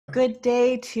Good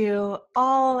day to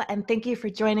all, and thank you for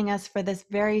joining us for this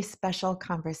very special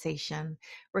conversation.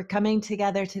 We're coming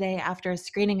together today after a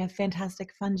screening of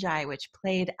Fantastic Fungi, which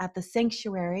played at the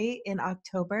Sanctuary in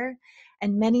October,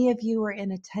 and many of you were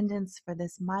in attendance for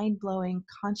this mind-blowing,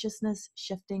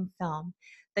 consciousness-shifting film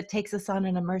that takes us on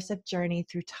an immersive journey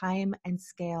through time and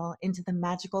scale into the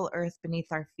magical earth beneath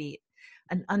our feet,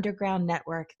 an underground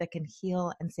network that can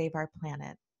heal and save our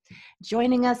planet.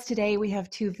 Joining us today, we have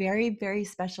two very, very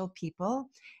special people.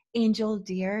 Angel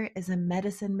Deer is a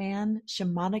medicine man,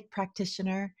 shamanic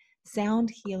practitioner,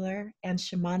 sound healer, and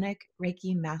shamanic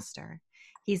Reiki master.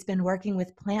 He's been working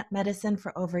with plant medicine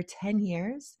for over 10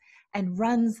 years and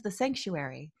runs the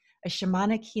Sanctuary, a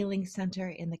shamanic healing center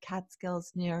in the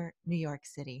Catskills near New York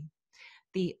City.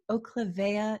 The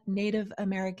Oclavea Native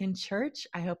American Church,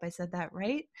 I hope I said that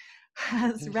right,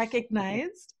 has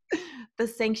recognized the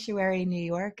Sanctuary New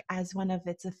York as one of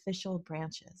its official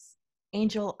branches.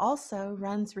 Angel also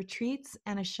runs retreats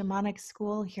and a shamanic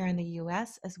school here in the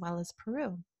US as well as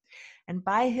Peru. And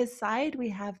by his side, we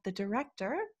have the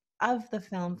director of the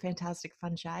film Fantastic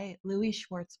Fungi, Louie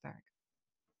Schwartzberg.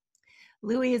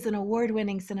 Louie is an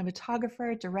award-winning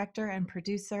cinematographer, director, and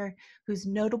producer whose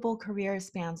notable career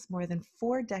spans more than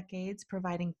 4 decades,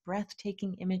 providing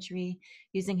breathtaking imagery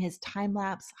using his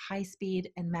time-lapse,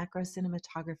 high-speed, and macro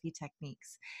cinematography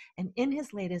techniques. And in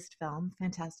his latest film,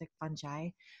 Fantastic Fungi,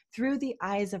 through the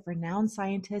eyes of renowned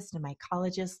scientists and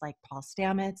mycologists like Paul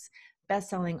Stamets,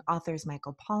 best-selling authors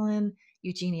Michael Pollan,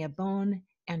 Eugenia Bone,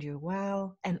 Andrew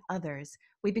Weil, and others,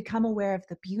 we become aware of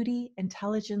the beauty,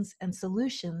 intelligence, and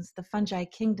solutions the fungi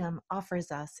kingdom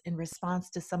offers us in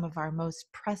response to some of our most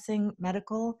pressing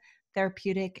medical,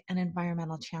 therapeutic, and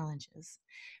environmental challenges.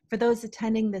 For those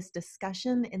attending this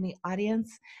discussion in the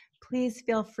audience, please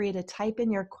feel free to type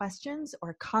in your questions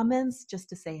or comments just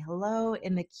to say hello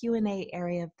in the Q&A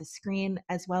area of the screen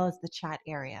as well as the chat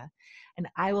area. And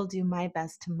I will do my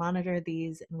best to monitor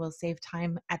these, and we'll save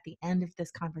time at the end of this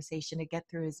conversation to get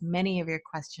through as many of your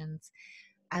questions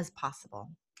as possible.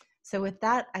 So with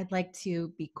that, I'd like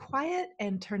to be quiet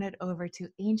and turn it over to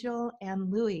Angel and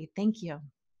Louie. Thank you.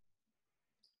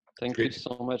 Thank you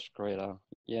so much, Greta.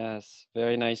 Yes,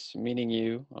 very nice meeting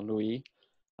you, Louie.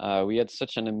 We had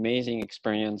such an amazing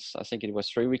experience. I think it was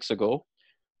 3 weeks ago,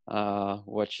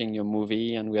 watching your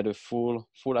movie, and we had a full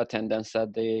attendance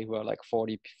that day. We were like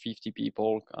 40, 50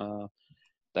 people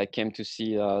that came to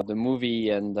see the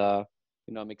movie, and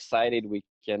I'm excited we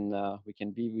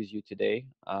can be with you today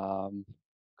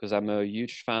because I'm a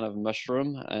huge fan of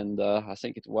mushroom, and I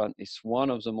think it's one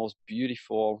of the most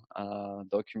beautiful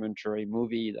documentary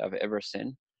movie that I've ever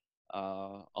seen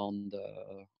on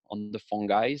the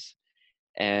fungi.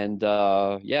 And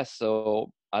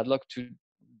so I'd like to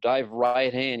dive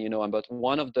right in, but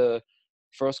one of the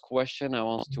first question I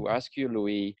want to ask you,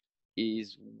 Louie,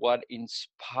 is what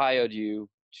inspired you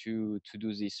to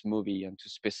do this movie and to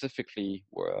specifically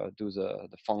do the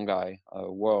fungi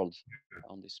world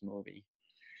on this movie?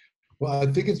 Well, I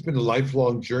think it's been a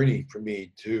lifelong journey for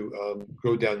me to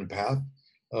go down the path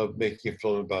of making a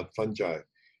film about fungi,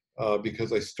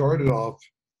 because I started off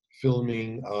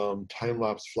filming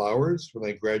time-lapse flowers when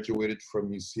I graduated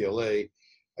from UCLA.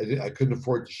 I couldn't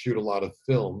afford to shoot a lot of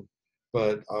film,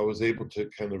 but I was able to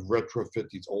kind of retrofit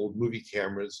these old movie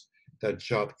cameras that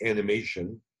shot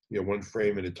animation, one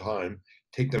frame at a time,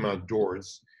 take them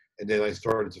outdoors, and then I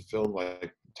started to film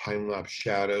like time-lapse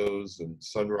shadows and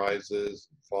sunrises,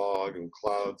 and fog and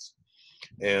clouds,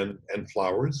 and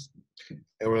flowers.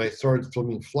 And when I started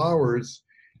filming flowers,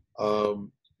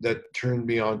 that turned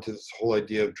me on to this whole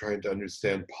idea of trying to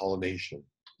understand pollination,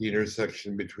 the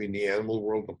intersection between the animal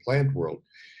world and the plant world.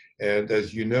 And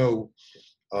as you know,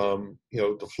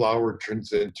 the flower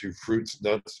turns into fruits,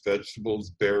 nuts,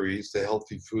 vegetables, berries, the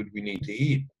healthy food we need to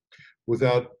eat.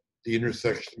 Without the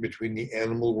intersection between the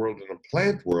animal world and the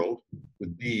plant world,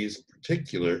 with bees in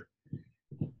particular,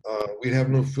 we'd have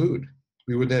no food.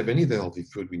 We wouldn't have any of the healthy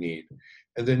food we need.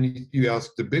 And then you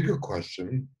ask the bigger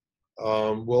question,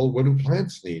 well, what do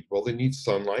plants need? Well, they need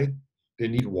sunlight, they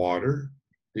need water,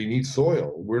 they need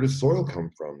soil. Where does soil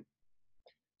come from?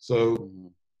 So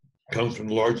it comes from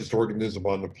the largest organism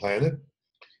on the planet.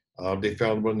 They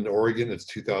found one in Oregon, it's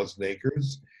 2,000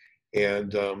 acres.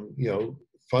 And,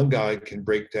 fungi can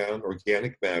break down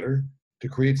organic matter to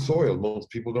create soil. Most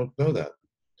people don't know that.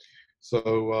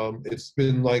 So it's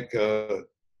been like a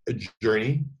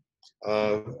journey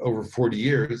over 40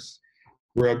 years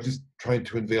where I'm just trying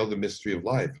to unveil the mystery of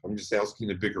life. I'm just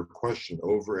asking a bigger question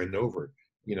over and over,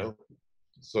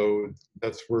 So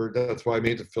that's why I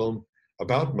made the film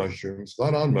about mushrooms,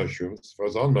 not on mushrooms. If I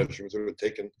was on mushrooms, it would have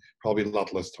taken probably a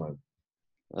lot less time.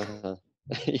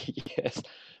 Yes,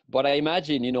 But I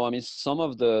imagine, I mean, some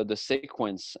of the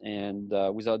sequence, and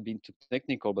without being too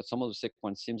technical, but some of the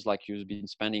sequence seems like you've been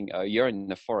spending a year in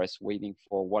the forest waiting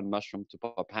for one mushroom to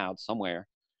pop out somewhere,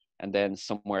 and then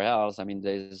somewhere else. I mean,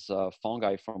 there's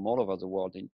fungi from all over the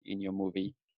world in your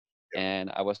movie, Yeah.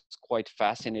 and I was quite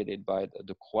fascinated by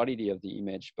the quality of the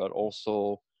image, but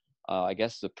also, I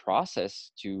guess, the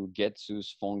process to get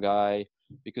those fungi,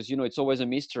 because it's always a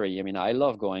mystery. I mean, I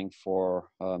love going for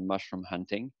mushroom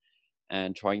hunting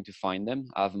and trying to find them.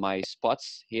 I have my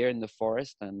spots here in the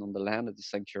forest and on the land of the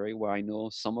sanctuary where I know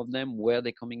some of them, where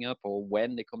they're coming up or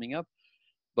when they're coming up,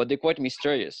 but they're quite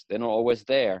mysterious. They're not always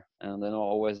there, and they're not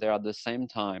always there at the same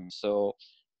time. So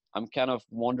I'm kind of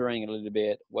wondering a little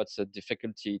bit what's the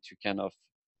difficulty to kind of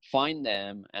find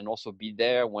them and also be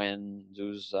there when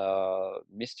those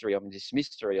this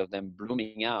mystery of them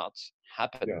blooming out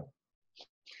happen. Yeah.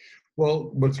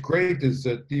 Well, what's great is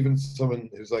that even someone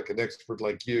who's like an expert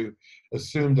like you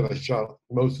assumed that I shot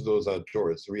most of those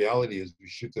outdoors. The reality is we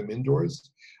shoot them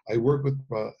indoors. I work with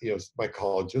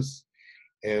mycologists,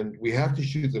 and we have to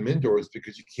shoot them indoors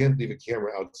because you can't leave a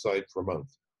camera outside for a month.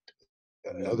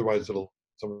 Otherwise,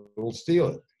 someone will steal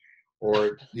it.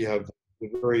 Or you have the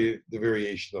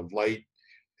variation of light,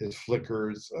 his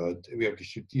flickers. We have to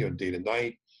shoot day to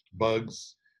night,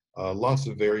 bugs, lots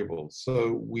of variables.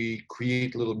 So we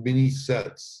create little mini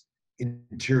sets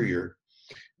interior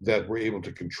that we're able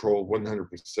to control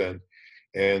 100%.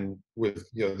 And with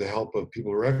the help of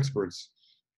people who are experts,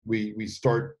 we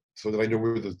start so that I know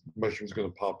where the mushroom is going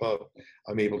to pop up.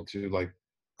 I'm able to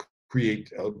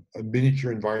create a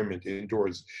miniature environment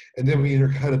indoors, and then we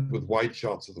intercut it with wide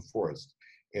shots of the forest,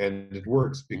 and it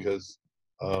works because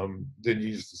then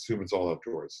you just assume it's all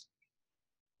outdoors.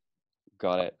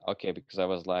 Got it. Okay, because I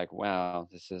was like, wow,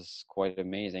 this is quite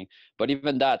amazing. But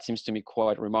even that seems to me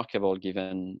quite remarkable,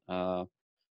 given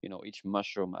each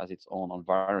mushroom has its own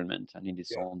environment and in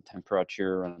its Yeah. own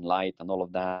temperature and light and all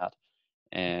of that.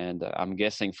 And I'm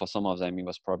guessing for some of them, it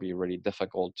was probably really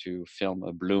difficult to film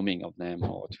a blooming of them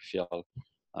or to feel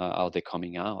how they're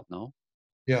coming out. No.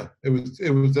 Yeah, it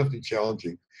was definitely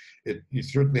challenging. You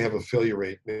certainly have a failure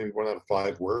rate, maybe 1 out of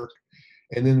 5 work.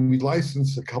 And then we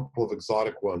licensed a couple of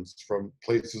exotic ones from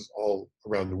places all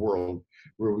around the world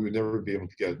where we would never be able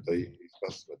to get a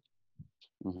specimen.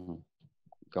 Mm-hmm.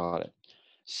 Got it.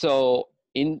 So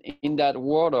in that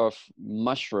world of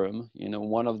mushroom,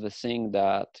 one of the things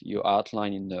that you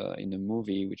outline in the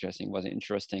movie, which I think was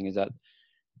interesting, is that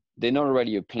they're not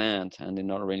really a plant and they're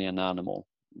not really an animal.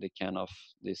 They kind of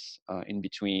this in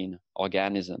between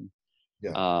organism.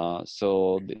 Yeah.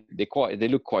 So they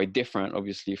look quite different,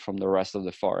 obviously, from the rest of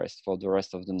the forest, for the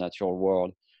rest of the natural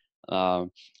world.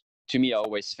 To me, I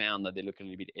always found that they look a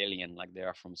little bit alien, like they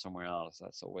are from somewhere else.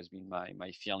 That's always been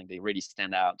my feeling. They really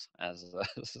stand out as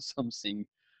something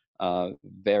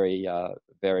very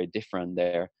very different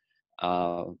there.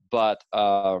 But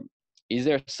is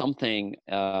there something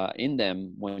in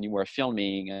them when you were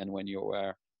filming and when you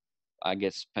were, I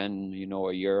guess, spend a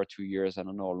year or 2 years, I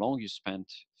don't know how long you spent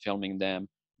filming them,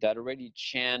 that already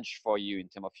changed for you in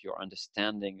terms of your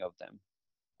understanding of them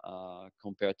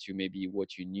compared to maybe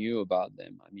what you knew about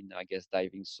them? I mean, I guess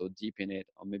diving so deep in it,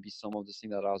 or maybe some of the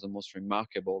things that are the most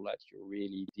remarkable that you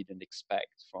really didn't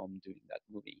expect from doing that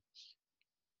movie.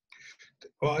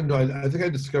 Well, no, I think I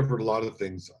discovered a lot of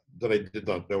things that I did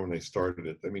not know when I started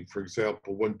it. I mean, for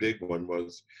example, one big one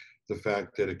was the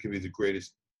fact that it could be the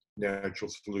greatest natural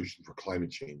solution for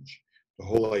climate change. The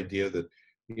whole idea that,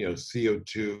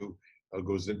 CO2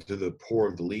 goes into the pore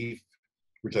of the leaf,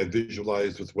 which I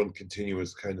visualized with one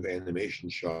continuous kind of animation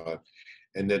shot,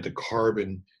 and then the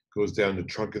carbon goes down the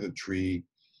trunk of the tree,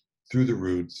 through the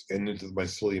roots, and into the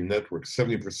mycelium network.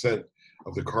 70%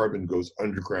 of the carbon goes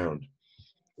underground.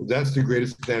 Well, that's the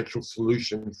greatest natural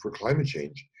solution for climate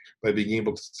change, by being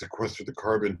able to sequester the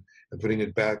carbon and putting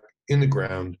it back in the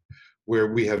ground where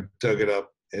we have dug it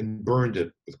up and burned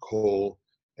it with coal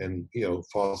and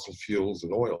fossil fuels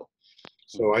and oil.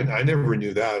 So I never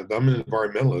knew that. I'm an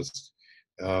environmentalist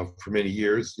for many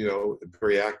years,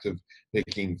 very active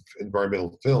making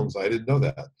environmental films. I didn't know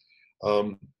that.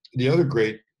 The other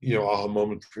great aha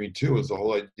moment for me too is the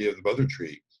whole idea of the mother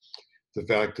tree, the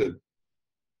fact that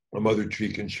a mother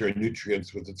tree can share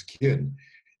nutrients with its kin.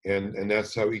 And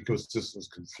that's how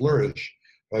ecosystems can flourish,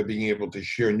 by being able to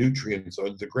share nutrients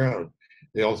under the ground.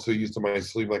 They also use the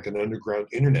mycelium like an underground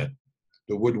internet,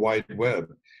 the wood wide web,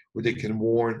 where they can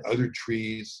warn other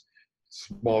trees,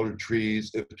 smaller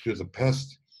trees, if there's a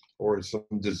pest or some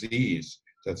disease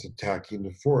that's attacking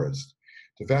the forest.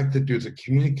 The fact that there's a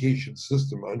communication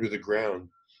system under the ground,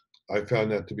 I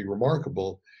found that to be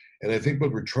remarkable. And I think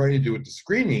what we're trying to do with the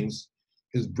screenings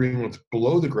is bring what's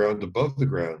below the ground above the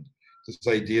ground. This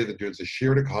idea that there's a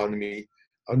shared economy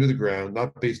under the ground,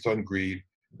 not based on greed,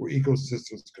 where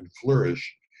ecosystems can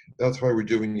flourish. That's why we're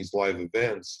doing these live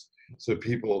events, so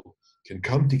people can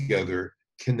come together,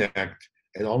 connect,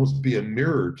 and almost be a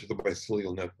mirror to the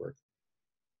mycelial network.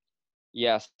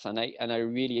 Yes, and I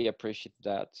really appreciate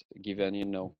that, given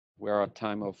we're at a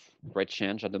time of great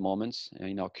change at the moment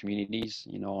in our communities,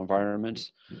 in our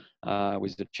environments,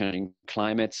 with the changing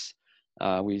climates,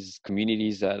 with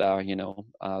communities that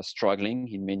are struggling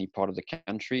in many part of the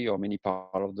country or many part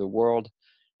of the world,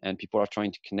 and people are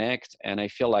trying to connect. And I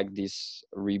feel like this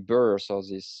rebirth or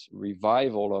this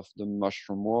revival of the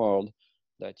mushroom world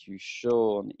that you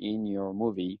shown in your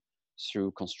movie,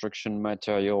 through construction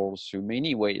materials, through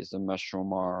many ways the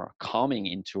mushroom are coming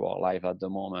into our life at the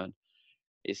moment.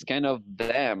 It's kind of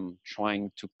them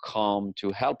trying to come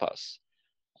to help us.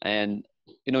 And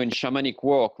in shamanic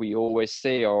work, we always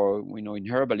say, or in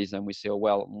herbalism, we say, oh,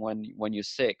 well, when you're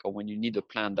sick or when you need a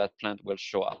plant, that plant will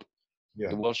show up. Yeah.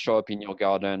 It will show up in your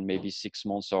garden maybe 6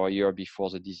 months or a year before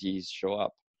the disease show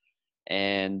up.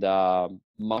 And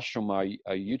mushroom are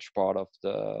a huge part of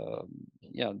the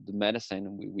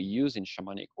medicine we use in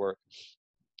shamanic work.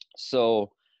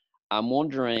 So I'm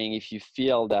wondering if you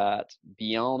feel that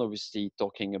beyond obviously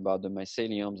talking about the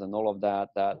myceliums and all of that,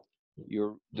 that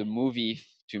the movie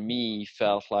to me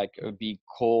felt like a big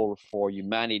call for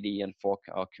humanity and for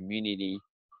our community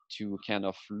to kind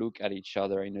of look at each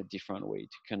other in a different way,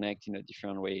 to connect in a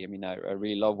different way. I mean, I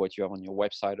really love what you have on your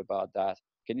website about that.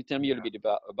 Can you tell me a little bit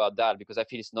about that? Because I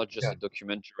feel it's not just Yeah. a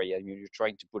documentary. I mean, you're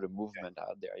trying to put a movement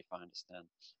out there, if I understand.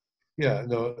 Yeah,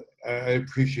 no, I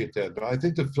appreciate that. But I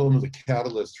think the film is a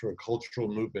catalyst for a cultural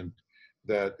movement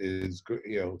that is,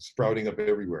 sprouting up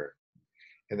everywhere.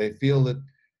 And I feel that,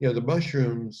 the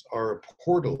mushrooms are a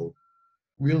portal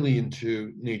really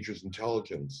into nature's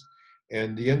intelligence.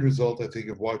 And the end result, I think,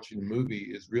 of watching the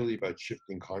movie is really about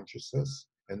shifting consciousness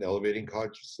and elevating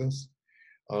consciousness.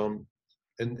 Um,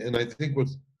 and I think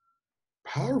what's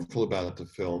powerful about the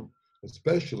film,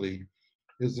 especially,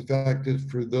 is the fact that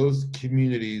for those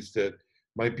communities that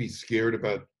might be scared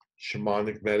about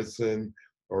shamanic medicine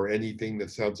or anything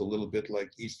that sounds a little bit like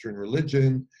Eastern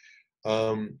religion,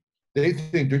 um, they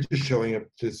think they're just showing up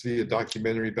to see a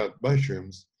documentary about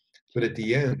mushrooms. But at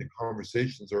the end, the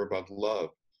conversations are about love,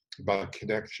 about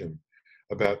connection,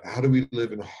 about how do we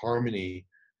live in harmony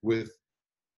with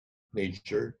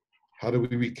nature? How do we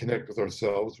reconnect with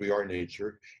ourselves? We are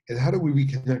nature. And how do we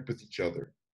reconnect with each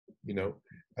other?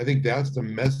 I think that's the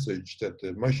message that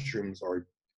the mushrooms are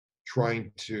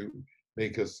trying to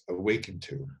make us awaken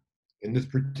to in this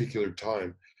particular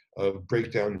time of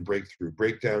breakdown and breakthrough.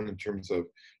 Breakdown in terms of,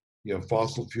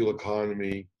 fossil fuel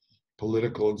economy,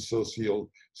 political and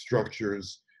social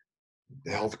structures,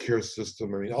 the healthcare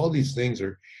system. I mean, all these things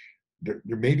they're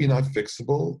maybe not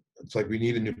fixable. It's like we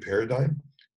need a new paradigm.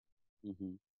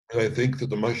 Mm-hmm. And I think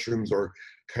that the mushrooms are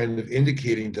kind of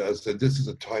indicating to us that this is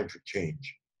a time for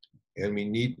change. And we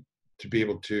need to be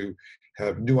able to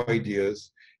have new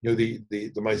ideas. The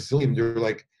mycelium, they're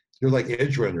like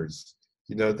edge runners.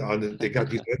 They got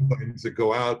these enzymes that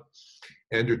go out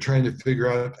and they're trying to figure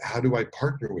out, how do I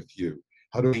partner with you?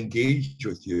 How do I engage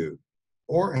with you?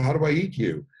 Or how do I eat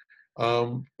you?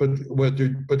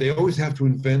 But they always have to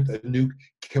invent a new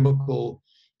chemical,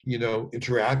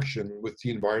 interaction with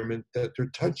the environment that they're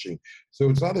touching. So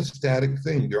it's not a static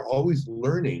thing. They're always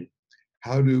learning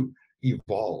how to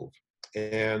evolve.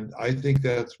 And I think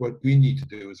that's what we need to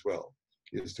do as well,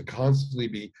 is to constantly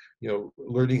be,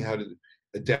 learning how to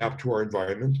adapt to our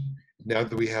environment. Now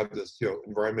that we have this,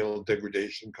 environmental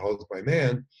degradation caused by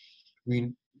man,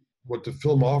 what the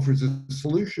film offers is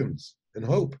solutions and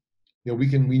hope. We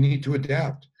need to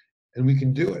adapt, and we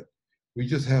can do it. We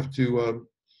just have to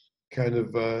kind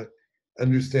of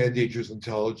understand nature's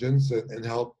intelligence and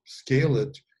help scale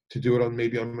it to do it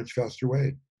maybe on a much faster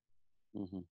way.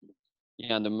 Mm-hmm.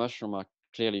 Yeah, and the mushroom are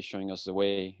clearly showing us the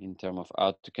way in terms of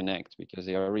how to connect, because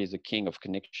they are really the king of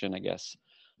connection, I guess.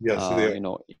 Yes, they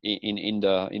are.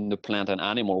 In the plant and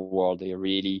animal world, they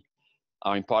really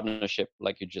are in partnership,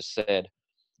 like you just said.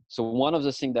 So one of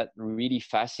the things that really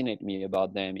fascinate me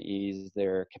about them is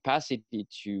their capacity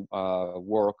to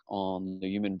work on the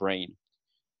human brain,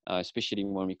 especially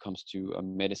when it comes to a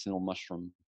medicinal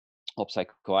mushroom or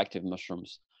psychoactive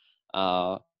mushrooms.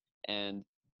 And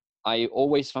I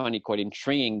always find it quite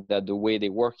intriguing that the way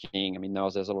they're working, I mean, now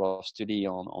there's a lot of study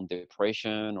on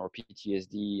depression or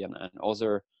PTSD and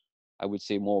other, I would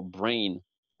say, more brain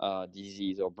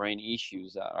disease or brain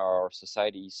issues that our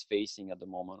society is facing at the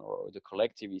moment, or the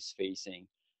collective is facing.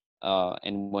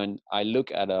 And when I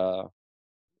look at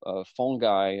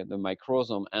fungi, the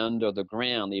microsome under the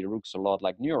ground, it looks a lot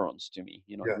like neurons to me.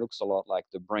 You know, it Yeah, looks a lot like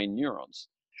the brain neurons.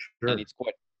 And sure. it's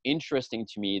quite interesting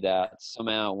to me that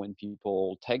somehow when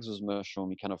people take those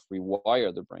mushrooms, it kind of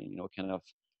rewire the brain, you know, kind of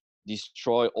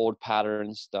destroy old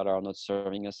patterns that are not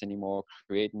serving us anymore,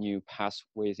 create new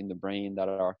pathways in the brain that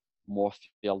are more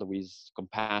filled with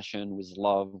compassion, with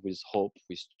love, with hope,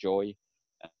 with joy,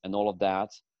 and all of that.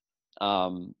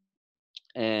 Um,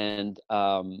 and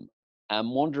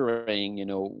I'm wondering, you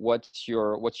know, what's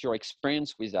your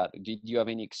experience with that? Did you have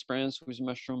any experience with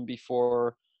mushroom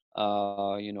before?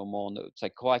 You know, more on the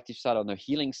psychoactive side, on the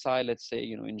healing side, let's say,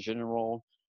 you know, in general,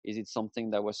 is it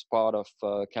something that was part of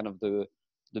kind of the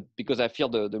because I feel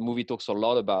the movie talks a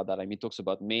lot about that. I mean, it talks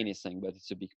about menacing, but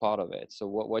it's a big part of it. So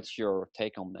what's your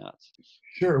take on that?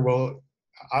 Sure. Well,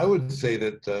 I would say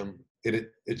that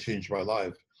it changed my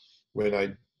life when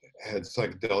I had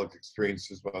psychedelic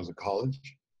experiences when I was in college.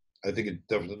 I think it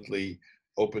definitely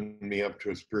opened me up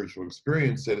to a spiritual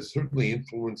experience that has certainly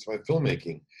influenced my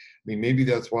filmmaking. I mean, maybe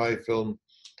that's why I film.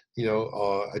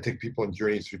 I take people on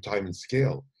journeys through time and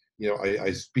scale.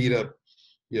 I speed up,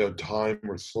 time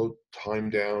or slow time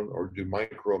down or do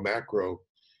micro, macro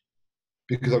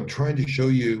because I'm trying to show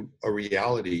you a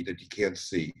reality that you can't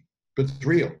see, but it's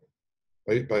real,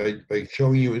 right? By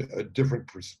showing you a different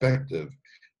perspective.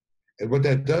 And what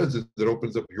that does is it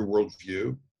opens up your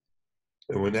worldview.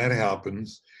 And when that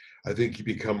happens, I think you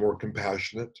become more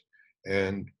compassionate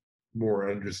and more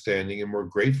understanding and more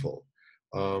grateful.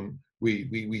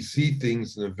 We see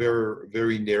things in a very,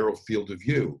 very narrow field of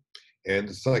view. And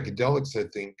the psychedelics, I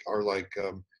think, are like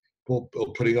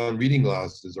putting on reading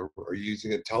glasses or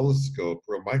using a telescope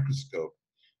or a microscope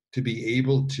to be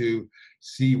able to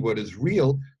see what is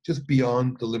real just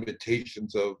beyond the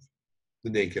limitations of the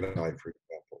naked eye, for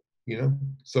example.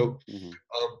 So Mm-hmm.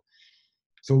 um,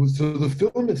 so the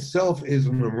film itself is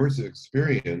an immersive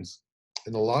experience,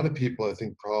 and a lot of people, I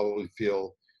think, probably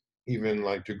feel even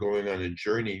like they're going on a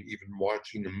journey, even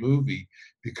watching the movie,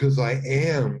 because I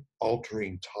am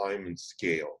altering time and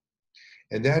scale,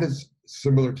 and that is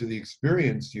similar to the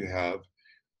experience you have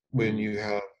when Mm-hmm. you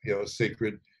have a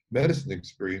sacred medicine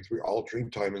experience. We're altering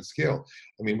time and scale.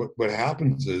 I mean, what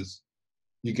happens is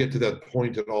you get to that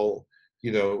point that all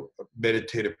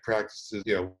meditative practices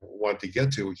want to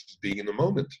get to, which is being in the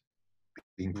moment,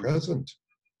 being Mm-hmm. present,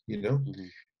 you know Mm-hmm.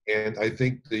 and I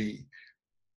think the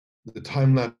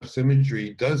time lapse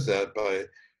imagery does that by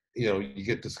you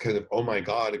get this kind of oh my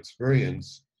god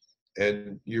experience,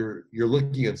 and you're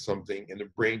looking at something and the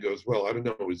brain goes, well, I don't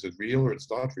know, is it real or it's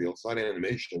not real? It's not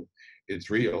animation, it's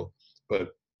real. But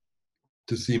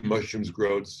to see mushrooms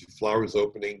grow, to see flowers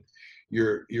opening,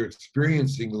 you're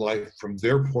experiencing life from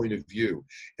their point of view.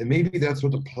 And maybe that's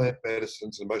what the plant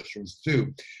medicines and mushrooms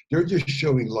do. They're just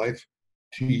showing life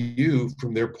to you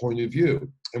from their point of view.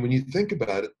 And when you think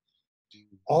about it,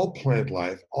 all plant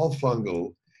life, all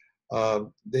fungal,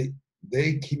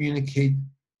 they communicate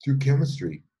through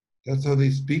chemistry. That's how they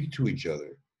speak to each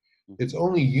other. It's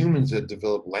only humans that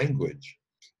develop language.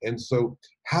 And so,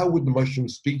 how would the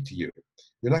mushrooms speak to you?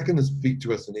 They're not going to speak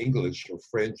to us in English or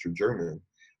French or German.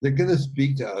 They're going to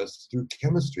speak to us through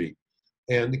chemistry.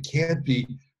 And it can't be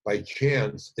by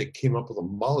chance they came up with a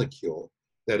molecule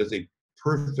that is a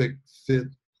perfect fit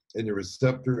in the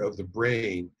receptor of the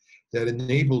brain that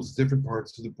enables different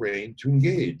parts of the brain to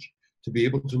engage, to be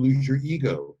able to lose your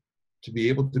ego, to be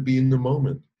able to be in the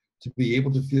moment, to be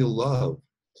able to feel love.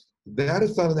 That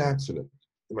is not an accident,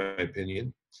 in my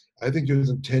opinion. I think there's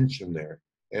intention there.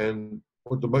 And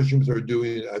what the mushrooms are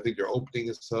doing, I think they're opening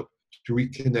us up to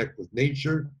reconnect with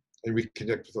nature and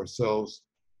reconnect with ourselves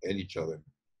and each other.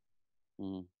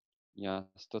 Mm. Yeah,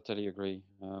 totally agree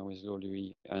with you,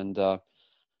 Louis. And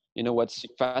you know what's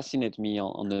fascinates me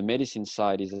on the medicine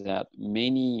side is that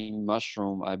many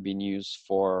mushrooms have been used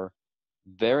for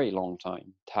very long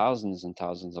time, thousands and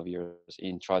thousands of years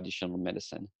in traditional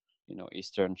medicine. You know,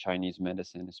 Eastern Chinese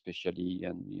medicine, especially,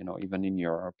 and you know, even in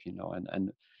Europe. You know,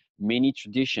 and many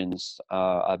traditions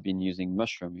have been using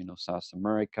mushroom. You know, South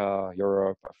America,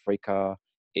 Europe, Africa,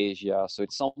 Asia. So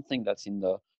it's something that's in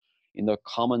the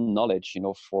common knowledge, you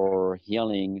know, for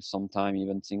healing, sometimes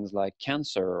even things like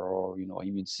cancer or, you know,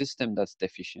 immune system that's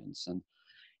deficient.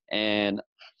 And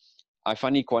I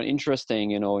find it quite interesting,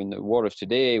 you know, in the world of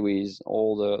today with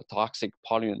all the toxic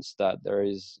pollutants that there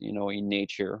is, you know, in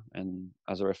nature and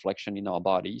as a reflection in our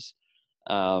bodies,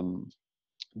 um,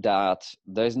 that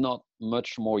there's not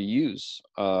much more use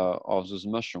of those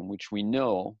mushrooms, which we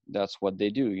know that's what they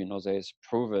do. You know, there's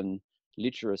proven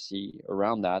literacy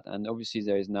around that, and obviously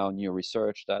there is now new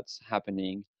research that's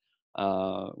happening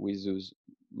with those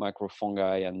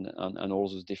microfungi and all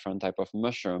those different type of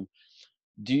mushroom.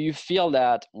 do you feel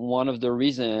that one of the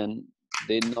reason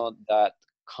they're not that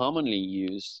commonly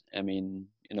used? I mean,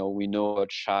 we know about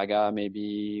chaga,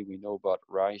 maybe we know about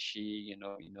reishi,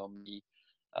 maybe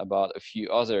about a few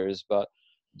others, but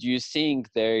do you think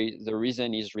the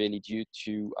reason is really due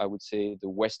to, I would say, the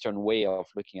Western way of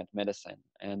looking at medicine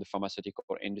and the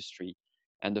pharmaceutical industry,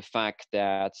 and the fact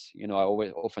that, I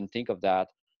always often think of that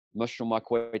mushroom are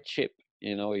quite cheap.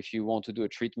 If you want to do a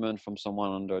treatment from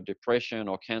someone under depression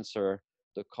or cancer,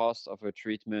 the cost of a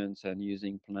treatment and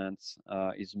using plants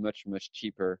is much, much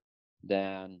cheaper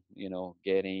than,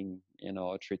 getting,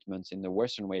 a treatment in the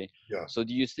Western way. Yeah. So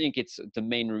do you think it's the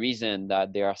main reason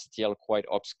that they are still quite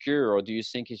obscure, or do you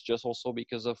think it's just also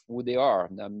because of who they are?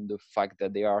 The fact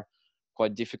that they are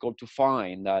quite difficult to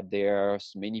find, that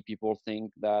there's many people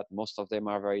think that most of them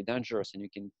are very dangerous and you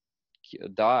can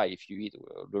die if you eat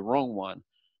the wrong one.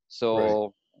 So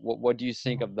Right. what do you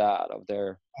think of that, of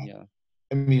their, yeah.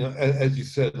 I mean, as you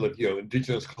said, look,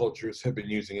 indigenous cultures have been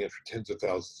using it for tens of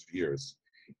thousands of years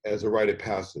as a rite of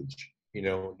passage,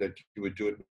 that you would do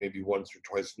it maybe once or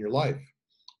twice in your life,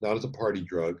 not as a party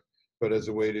drug, but as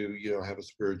a way to, have a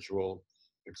spiritual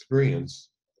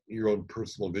experience, your own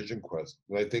personal vision quest.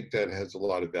 And I think that has a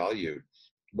lot of value.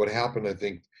 What happened, I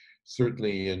think,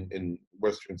 certainly in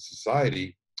Western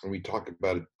society, and we talk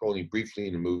about it only briefly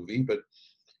in the movie, but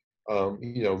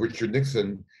Richard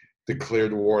Nixon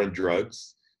declared war on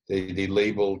drugs. They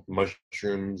labeled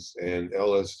mushrooms and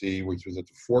LSD, which was at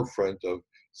the forefront of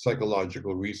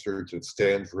psychological research at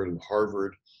Stanford and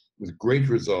Harvard, with great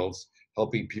results,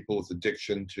 helping people with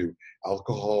addiction to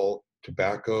alcohol,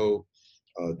 tobacco,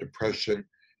 depression.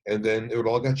 And then it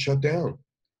all got shut down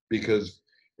because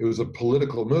it was a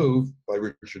political move by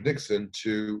Richard Nixon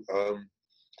to,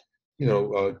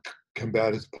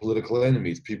 combat his political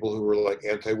enemies, people who were like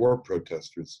anti-war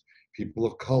protesters, people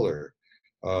of color.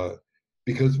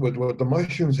 Because what the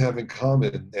mushrooms have in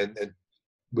common, and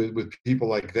with people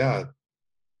like that,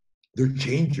 they're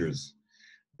changers.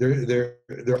 They're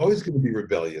always going to be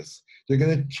rebellious. They're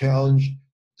going to challenge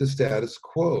the status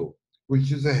quo,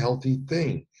 which is a healthy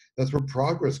thing. That's where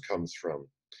progress comes from.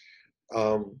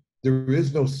 There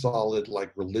is no solid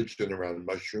like religion around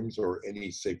mushrooms or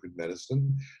any sacred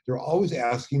medicine. They're always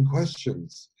asking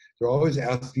questions. They're always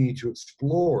asking you to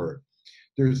explore.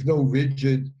 There's no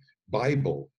rigid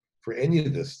Bible for any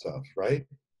of this stuff, right?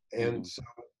 And so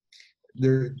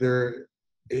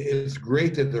it's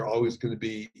great that they're always going to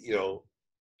be,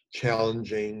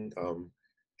 challenging.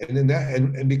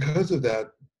 And because of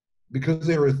that, because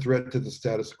they're a threat to the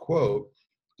status quo,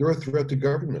 they're a threat to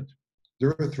government.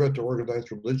 They're a threat to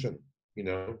organized religion.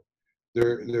 They're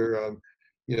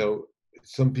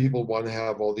some people want to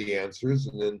have all the answers,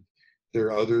 and then there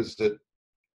are others that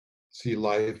see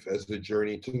life as a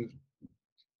journey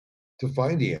to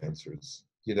find the answers.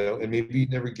 And maybe you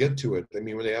never get to it. I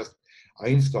mean, when they asked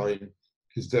Einstein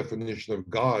his definition of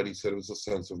God, he said it was a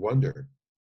sense of wonder.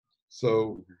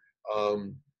 So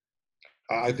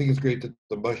I think it's great that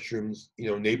the mushrooms,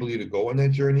 enable you to go on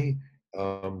that journey.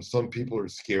 Some people are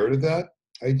scared of that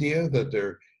idea, that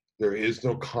there is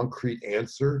no concrete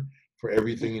answer for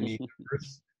everything in the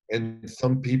universe. And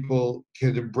some people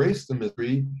can embrace the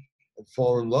mystery and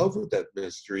fall in love with that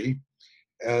mystery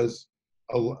as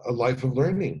a life of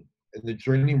learning and the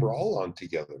journey we're all on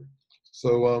together.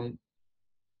 So,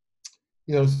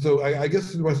 so I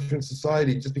guess in Western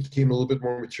society, it just became a little bit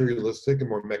more materialistic and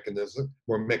more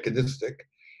mechanistic,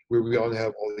 where we all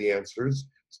have all the answers.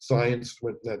 Science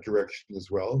went in that direction as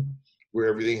well, where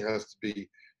everything has to be,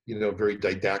 very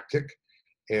didactic.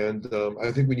 And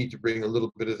I think we need to bring a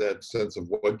little bit of that sense of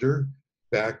wonder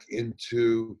back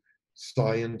into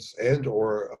science and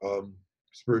or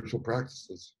spiritual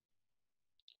practices.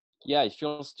 Yeah, it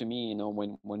feels to me,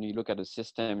 when you look at a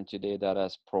system today that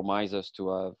has promised us to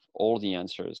have all the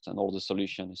answers and all the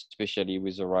solutions, especially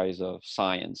with the rise of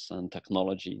science and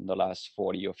technology in the last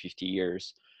 40 or 50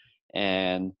 years,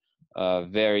 and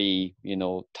very,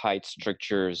 tight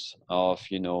structures of,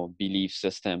 belief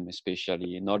system,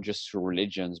 especially not just through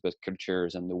religions, but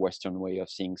cultures and the Western way of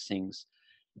seeing things.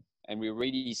 And we're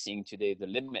really seeing today the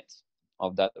limits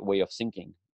of that way of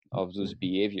thinking, of those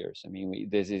behaviors. I mean,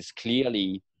 this is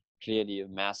clearly a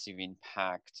massive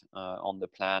impact on the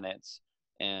planet,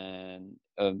 and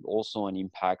also an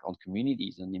impact on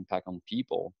communities, an impact on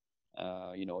people.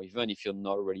 Even if you're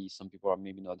not really, some people are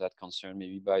maybe not that concerned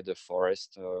maybe by the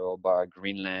forest or by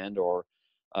Greenland or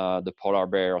the polar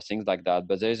bear or things like that,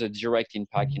 but there's a direct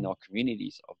impact in our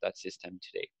communities of that system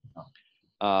today.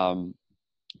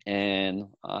 And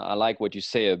I like what you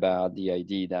say about the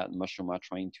idea that mushrooms are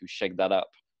trying to shake that up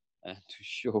and to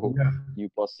show Yeah, new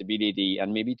possibility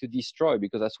and maybe to destroy,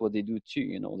 because that's what they do too.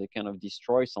 They kind of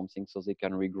destroy something so they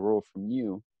can regrow from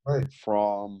new, right.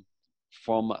 from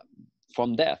from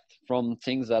from death, from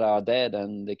things that are dead,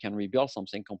 and they can rebuild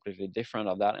something completely different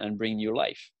of that and bring new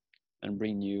life and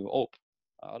bring new hope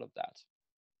out of that.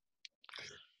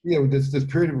 This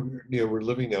period we're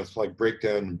living now, it's like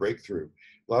breakdown and breakthrough.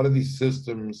 A lot of these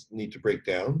systems need to break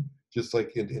down, just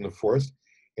like in the forest,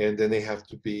 and then they have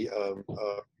to be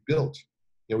built.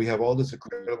 We have all this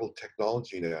incredible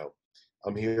technology now.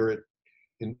 I'm here at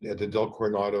the Del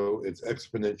Coronado. It's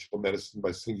Exponential Medicine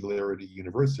by Singularity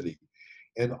University,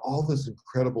 and all this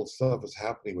incredible stuff is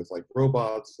happening with like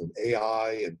robots and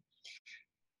AI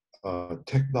and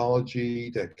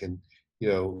technology that can, you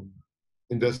know,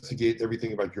 investigate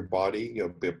everything about your body,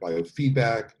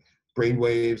 biofeedback, brain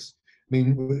waves. I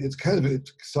mean, it's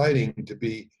exciting to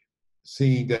be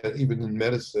seeing that even in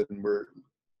medicine, we're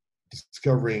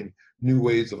discovering new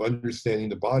ways of understanding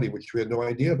the body, which we had no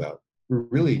idea about. We're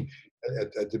really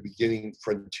at the beginning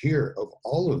frontier of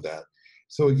all of that.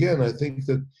 So again, I think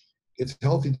that it's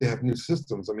healthy to have new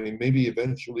systems. I mean, maybe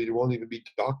eventually there won't even be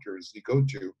doctors you go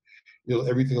to.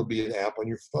 Everything will be an app on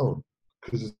your phone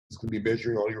because it's going to be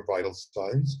measuring all your vital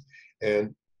signs,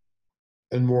 and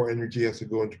more energy has to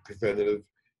go into preventative,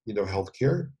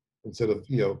 healthcare instead of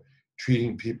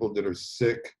treating people that are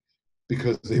sick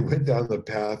because they went down the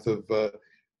path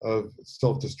of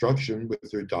self-destruction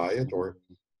with their diet or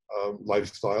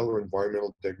lifestyle or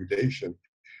environmental degradation.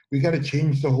 We got to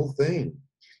change the whole thing,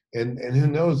 and who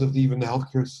knows if even the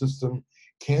healthcare system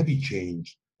can be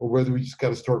changed, or whether we just got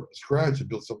to start from scratch and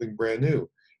build something brand new.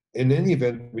 In any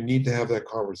event, we need to have that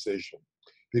conversation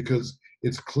because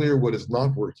it's clear what is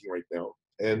not working right now,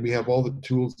 and we have all the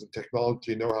tools and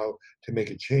technology know how to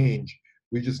make a change.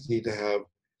 We just need to have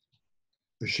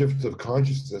a shift of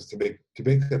consciousness to make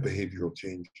that behavioral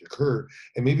change occur.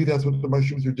 And maybe that's what the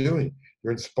mushrooms are doing.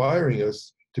 They're inspiring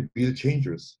us to be the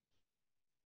changers.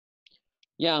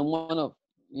 Yeah, and one of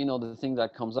the thing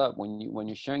that comes up when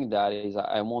you're sharing that is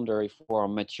I wonder if we're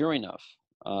mature enough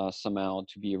somehow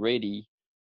to be ready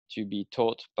to be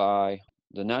taught by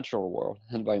the natural world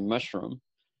and by mushroom.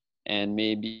 And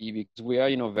maybe because we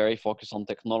are very focused on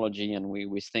technology, and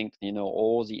we think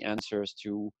all the answers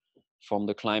to, from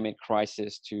the climate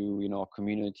crisis to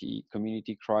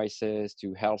community crisis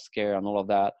to healthcare and all of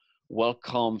that, will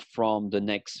come from the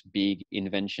next big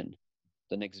invention,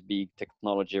 the next big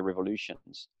technology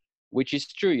revolutions, which is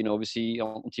true. Obviously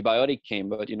antibiotic came,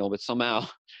 but somehow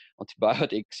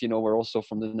antibiotics, were also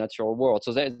from the natural world.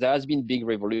 So there has been big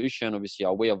revolution. Obviously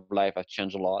our way of life has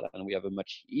changed a lot, and we have a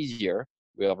much easier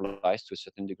way of life to a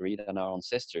certain degree than our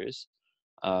ancestors.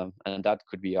 And that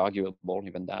could be arguable,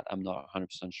 even that I'm not 100%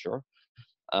 sure.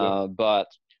 But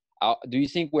do you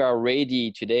think we are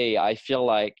ready today? I feel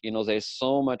like, there's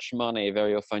so much money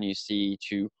very often you see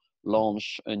to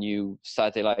launch a new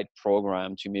satellite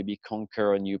program, to maybe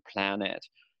conquer a new planet,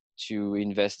 to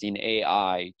invest in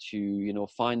AI, to,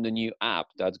 find a new app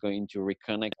that's going to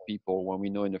reconnect people, when we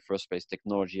know in the first place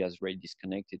technology has really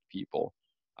disconnected people.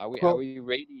 Are we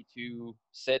ready to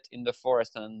sit in the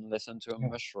forest and listen to a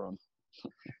mushroom?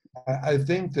 I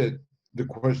think that the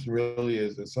question really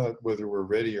is, it's not whether we're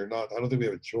ready or not. I don't think we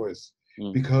have a choice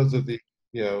because of the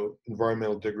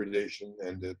environmental degradation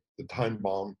and the time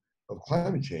bomb of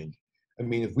climate change. I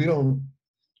mean, if we don't,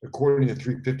 according to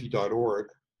 350.org,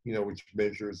 which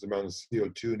measures the amount of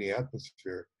CO2 in the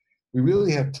atmosphere, we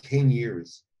really have 10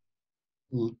 years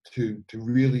to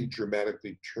really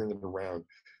dramatically turn it around,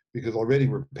 because already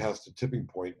we're past the tipping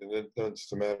point, and then it's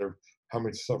just a matter of how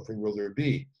much suffering will there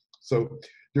be. So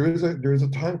there is a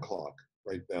time clock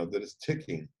right now that is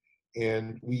ticking,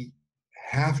 and we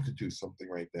have to do something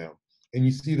right now. And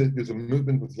you see that there's a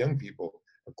movement with young people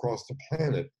across the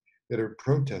planet that are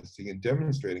protesting and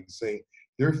demonstrating, saying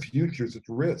their future is at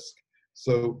risk.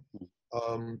 So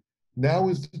now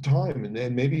is the time, and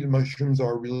then maybe the mushrooms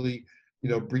are really,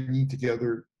 bringing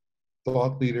together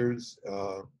thought leaders,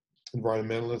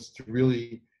 environmentalists, to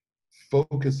really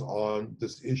focus on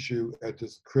this issue at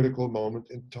this critical moment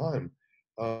in time.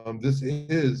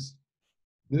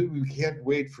 We can't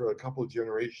wait for a couple of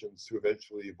generations to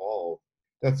eventually evolve.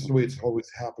 That's the way it's always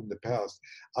happened in the past.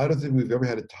 I don't think we've ever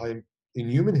had a time in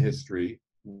human history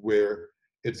where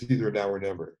it's either now or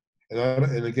never.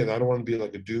 And again, I don't want to be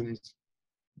like a doomed,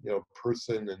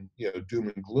 person and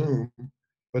doom and gloom,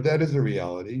 but that is a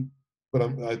reality. But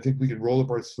I think we can roll up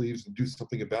our sleeves and do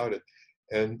something about it.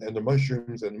 And the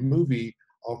mushrooms and the movie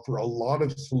offer a lot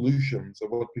of solutions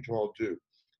of what we can all do.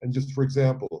 And just for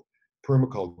example,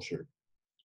 permaculture,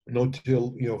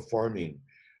 no-till, farming.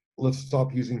 Let's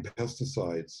stop using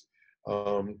pesticides.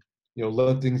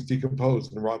 let things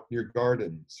decompose and rot in your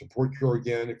garden. Support your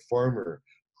organic farmer.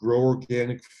 Grow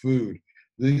organic food.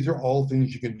 These are all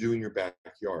things you can do in your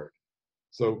backyard.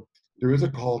 So there is a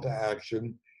call to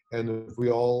action, and if we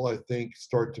all, I think,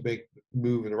 start to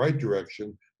move in the right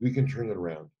direction, we can turn it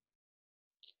around.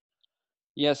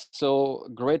 Yes, so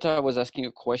Greta was asking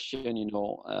a question,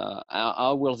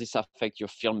 how will this affect your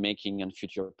filmmaking and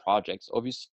future projects?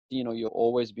 Obviously, you've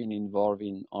always been involved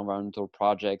in environmental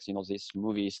projects. This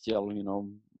movie is still,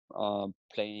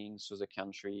 playing through the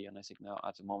country, and I think now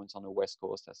at the moment it's on the West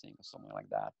Coast, I think, or something like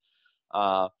that.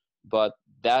 But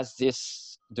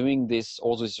doing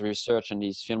all this research and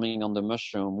this filming on the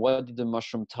mushroom, what did the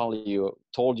mushroom told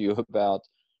you about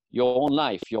your own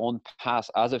life, your own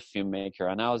past as a filmmaker,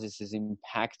 and how this is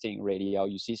impacting really how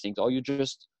you see things? Or you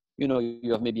just,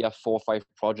 you have maybe 4 or 5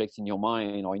 projects in your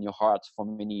mind or in your heart for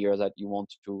many years that you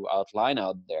want to outline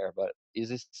out there, but is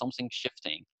this something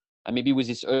shifting? And maybe with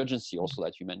this urgency also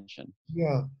that you mentioned.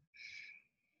 Yeah,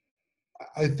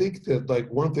 I think that like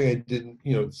one thing I didn't,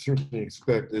 certainly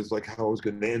expect is like how I was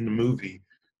going to end the movie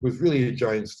was really a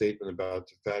giant statement about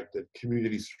the fact that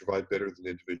communities survive better than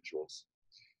individuals,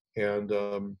 and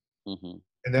Mm-hmm.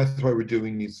 and that's why we're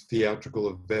doing these theatrical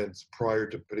events prior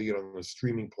to putting it on a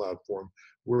streaming platform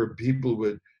where people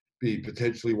would be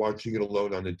potentially watching it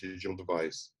alone on a digital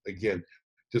device. Again,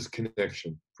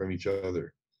 disconnection from each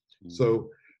other. Mm-hmm.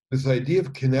 So this idea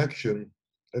of connection,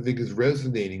 I think, is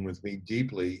resonating with me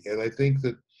deeply, and I think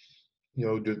that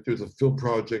there's a film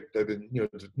project I've been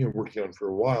working on for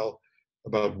a while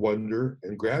about wonder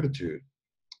and gratitude,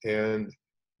 and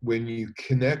when you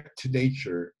connect to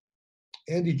nature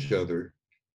and each other,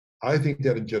 I think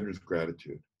that engenders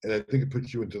gratitude, and I think it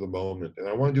puts you into the moment. And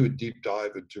I want to do a deep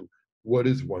dive into what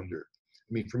is wonder.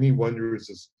 I mean, for me, wonder is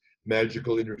this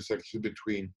magical intersection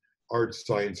between art,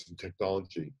 science, and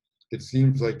technology. It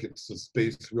seems like it's the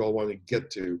space we all want to get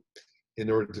to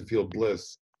in order to feel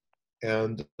bliss.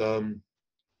 And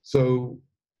so,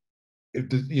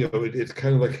 it's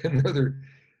kind of like another.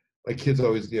 My kids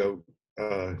always,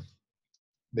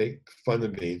 make fun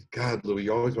of me. God, Louie,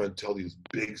 you always want to tell these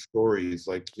big stories,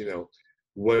 like,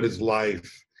 what is life?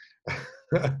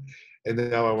 And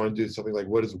then now I want to do something like,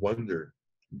 what is wonder?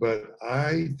 But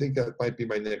I think that might be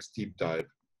my next deep dive.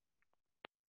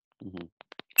 Mm-hmm.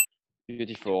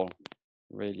 Beautiful.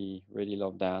 Really, really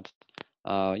love that.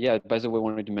 Yeah, by the way, I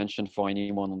wanted to mention for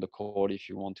anyone on the call, if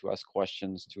you want to ask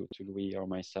questions to Louis or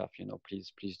myself,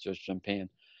 please just jump in.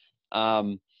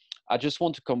 I just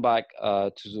want to come back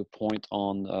to the point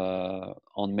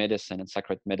on medicine and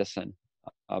sacred medicine,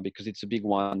 because it's a big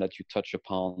one that you touch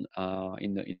upon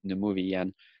in the movie.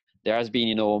 And there has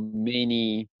been,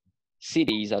 many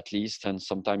cities at least, and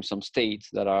sometimes some states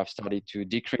that have started to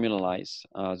decriminalize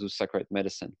those sacred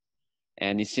medicine.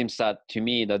 And it seems that to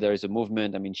me that there is a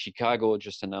movement. I mean, Chicago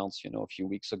just announced, a few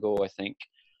weeks ago, I think,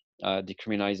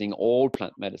 decriminalizing all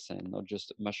plant medicine, not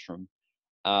just mushroom.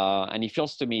 And it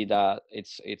feels to me that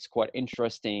it's quite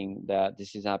interesting that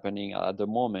this is happening at the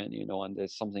moment, and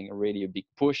there's something really a big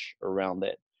push around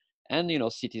it. And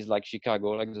cities like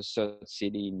Chicago, like the third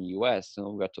city in the U.S.,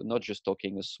 we're not just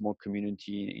talking a small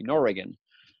community in Oregon.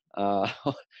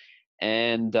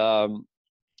 And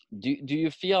do you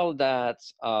feel that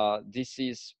this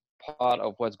is part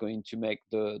of what's going to make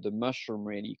the mushroom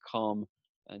really come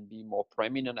and be more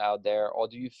prominent out there, or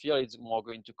do you feel it's more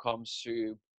going to come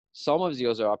through some of the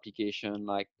other application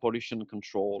like pollution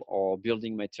control or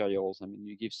building materials? I mean,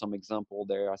 you give some example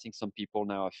there. I think some people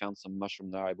now have found some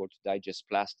mushroom that are able to digest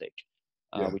plastic,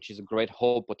 Yeah. which is a great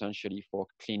hope potentially for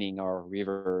cleaning our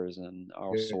rivers and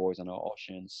our Yeah. soils and our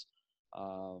oceans.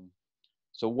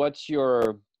 So what's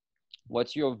your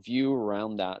view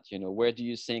around that? Where do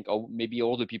you think, or maybe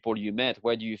all the people you met,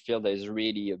 where do you feel there's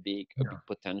really a big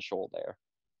potential there?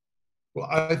 Well,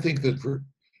 I think that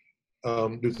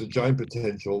there's a giant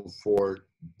potential for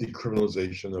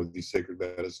decriminalization of these sacred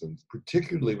medicines,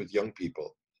 particularly with young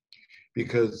people,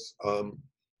 because the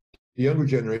younger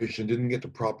generation didn't get the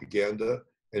propaganda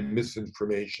and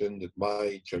misinformation that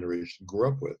my generation grew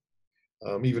up with.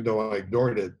 Even though I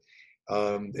ignored it,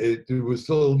 it was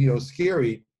still,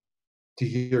 scary to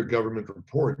hear government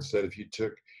reports that if you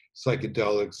took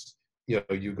psychedelics,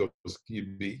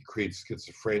 create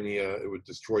schizophrenia, it would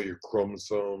destroy your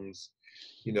chromosomes,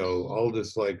 all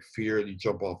this like fear, you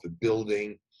jump off a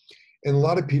building. And a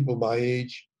lot of people my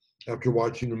age, after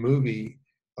watching the movie,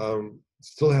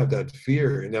 still have that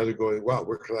fear. And now they're going, wow,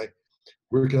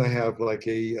 where can I have like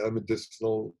a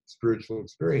medicinal spiritual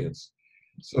experience?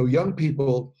 So young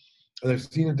people, and I've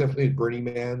seen it definitely at Burning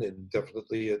Man and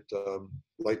definitely at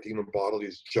Lightning in a Bottle,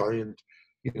 these giant,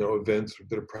 events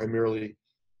that are primarily,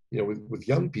 with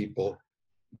young people,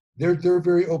 they're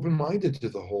very open-minded to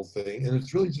the whole thing, and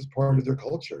it's really just part of their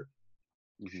culture.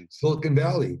 Mm-hmm. Silicon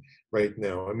Valley right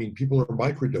now, I mean, people are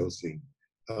microdosing.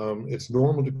 It's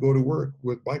normal to go to work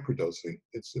with microdosing.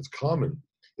 It's common.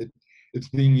 It it's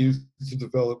being used to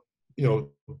develop, you know,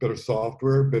 better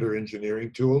software, better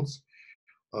engineering tools.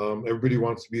 Everybody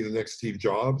wants to be the next Steve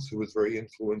Jobs, who was very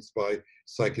influenced by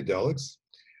psychedelics.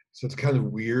 So it's kind of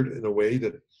weird in a way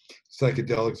that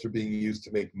psychedelics are being used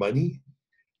to make money,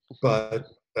 but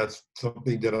that's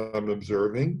something that I'm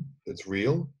observing. It's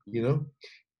real, you know.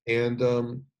 And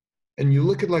and you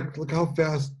look at look how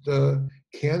fast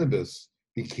cannabis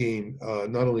became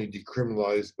not only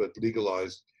decriminalized but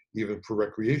legalized even for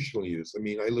recreational use. I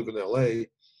mean, I live in LA.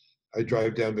 I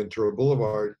drive down Ventura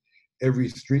Boulevard. Every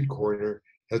street corner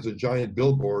has a giant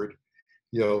billboard,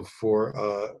 for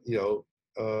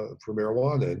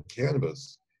marijuana and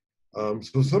cannabis.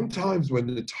 So sometimes when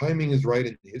the timing is right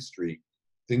in history,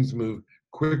 things move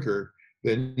quicker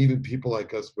than even people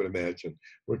like us would imagine.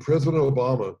 When President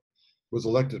Obama was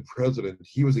elected president,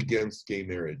 he was against gay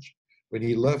marriage. When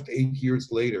he left 8 years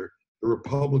later, the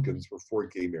Republicans were for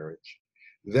gay marriage.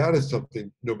 That is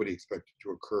something nobody expected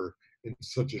to occur in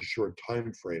such a short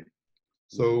time frame.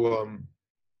 So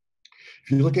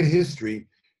if you look at history,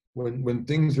 when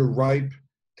things are ripe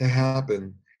to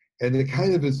happen, and it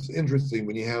kind of is interesting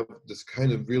when you have this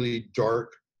kind of really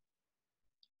dark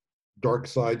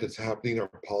side that's happening in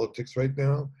our politics right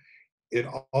now, it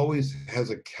always has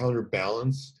a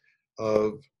counterbalance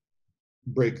of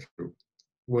breakthrough.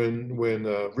 When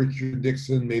Richard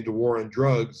Nixon made the war on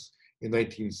drugs in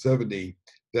 1970,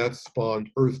 that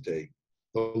spawned Earth Day,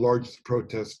 the largest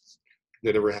protests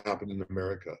that ever happened in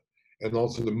America, and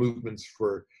also the movements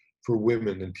for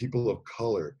women and people of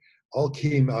color, all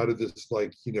came out of this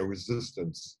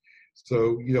resistance.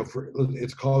 So for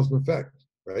it's cause and effect,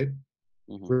 right?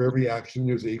 Mm-hmm. For every action,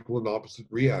 there's an equal and opposite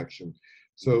reaction.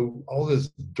 So all this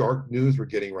dark news we're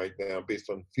getting right now, based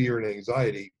on fear and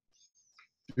anxiety,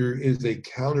 there is a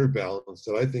counterbalance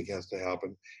that I think has to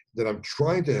happen, that I'm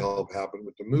trying to help happen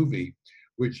with the movie,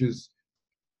 which is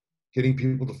getting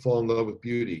people to fall in love with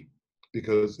beauty.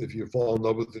 Because if you fall in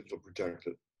love with it, you'll protect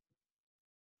it.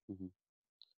 Mm-hmm.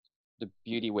 The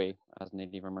beauty way, as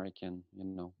Native American,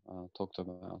 talked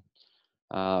about.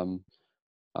 Um,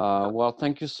 well,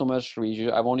 thank you so much, Louis.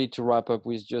 I wanted to wrap up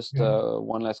with just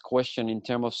one last question in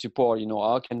terms of support.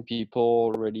 How can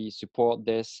people really support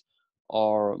this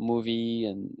or movie?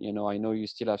 And, I know you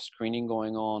still have screening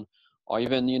going on, or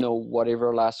even,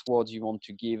 whatever last words you want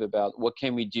to give about what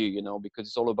can we do, because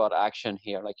it's all about action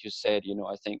here. Like you said,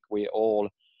 I think we all,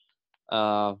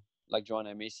 like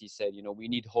Joanna Macy said, we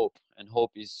need hope, and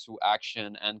hope is through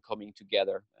action and coming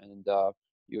together. And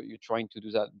you're trying to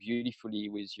do that beautifully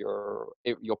with your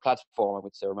platform, I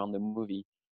would say, around the movie.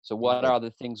 So what are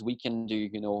the things we can do,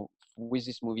 with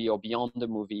this movie or beyond the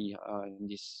movie in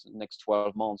this next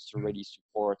 12 months to really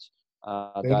support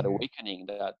that awakening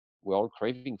that we're all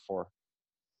craving for?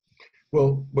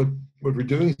 Well, what we're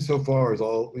doing so far is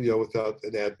all without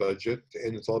an ad budget,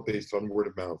 and it's all based on word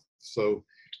of mouth. So,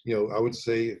 I would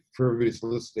say for everybody that's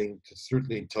listening to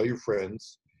certainly tell your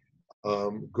friends.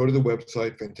 Go to the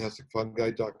website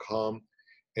fantasticfungi.com,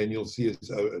 and you'll see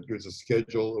there's a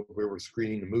schedule of where we're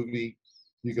screening the movie.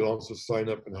 You can also sign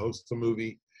up and host the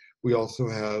movie. We also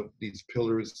have these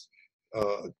pillars,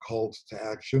 calls to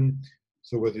action.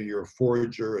 So whether you're a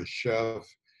forager, a chef,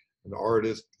 an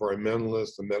artist,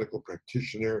 environmentalist, a medical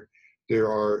practitioner,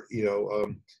 there are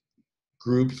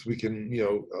groups we can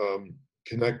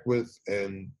connect with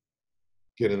and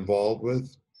get involved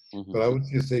with. Mm-hmm. But I would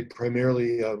just say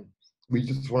primarily we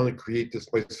just want to create this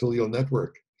mycelial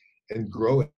network and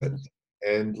grow it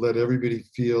and let everybody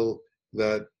feel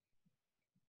that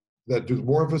there's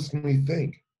more of us than we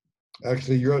think.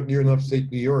 Actually, you're in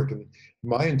upstate New York, and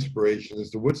my inspiration is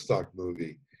the Woodstock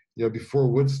movie. Before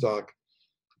Woodstock,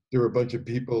 there were a bunch of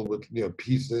people with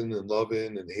peace in and love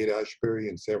in and Haight-Ashbury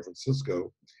in San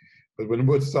Francisco. But when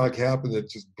Woodstock happened, it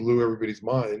just blew everybody's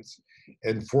minds,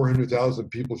 and 400,000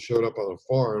 people showed up on a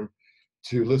farm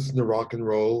to listen to rock and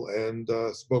roll and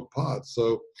smoke pot.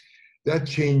 So that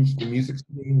changed the music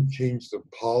scene, changed the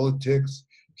politics,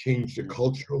 changed the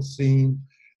cultural scene.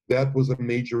 That was a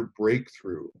major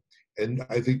breakthrough. And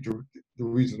I think the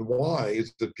reason why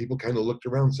is that people kind of looked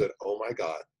around and said, oh my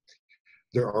God,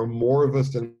 there are more of us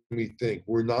than we think.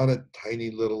 We're not a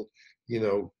tiny little,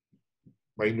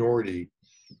 minority.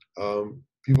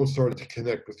 People started to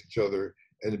connect with each other,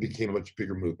 and it became a much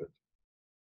bigger movement.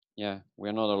 Yeah,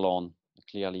 we're not alone,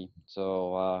 clearly.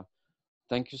 So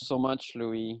thank you so much,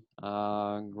 Louis.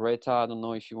 Greta, I don't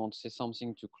know if you want to say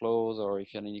something to close or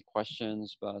if you have any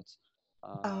questions, but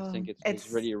I think it's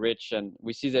It's really rich, and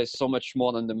we see there's so much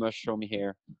more than the mushroom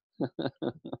here.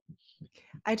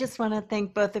 I just want to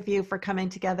thank both of you for coming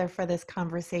together for this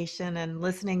conversation and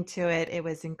listening to it. It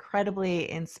was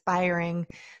incredibly inspiring.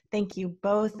 Thank you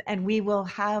both. And we will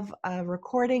have a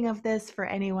recording of this for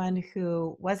anyone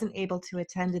who wasn't able to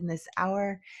attend in this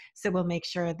hour. So we'll make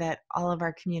sure that all of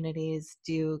our communities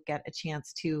do get a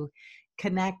chance to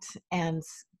connect and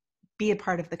be a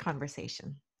part of the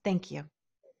conversation. Thank you.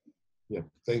 Yeah,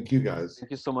 thank you guys.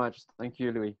 Thank you so much. Thank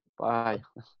you, Louis. Bye.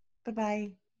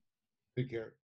 Bye-bye. Take care.